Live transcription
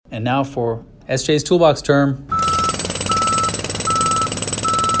And now for SJ's Toolbox term.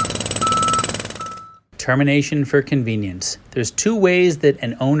 Termination for convenience. There's two ways that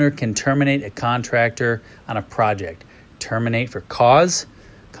an owner can terminate a contractor on a project. Terminate for cause.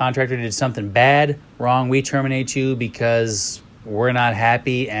 Contractor did something bad, wrong, we terminate you because we're not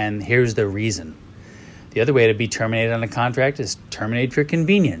happy and here's the reason. The other way to be terminated on a contract is terminate for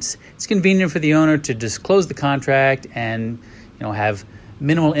convenience. It's convenient for the owner to just close the contract and have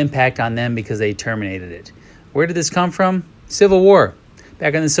minimal impact on them because they terminated it. Where did this come from? Civil War.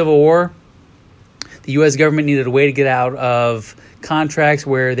 Back in the Civil War, the U.S. government needed a way to get out of contracts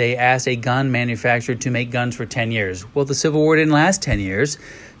where they asked a gun manufacturer to make guns for 10 years. Well, the Civil War didn't last 10 years,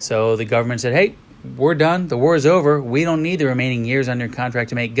 so the government said, hey, we're done. The war is over. We don't need the remaining years on your contract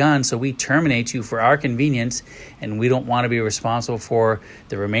to make guns, so we terminate you for our convenience, and we don't want to be responsible for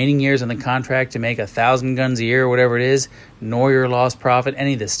the remaining years on the contract to make 1,000 guns a year or whatever it is, nor your lost profit,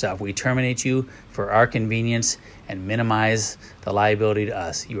 any of this stuff. We terminate you for our convenience and minimize the liability to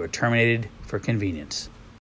us. You are terminated for convenience.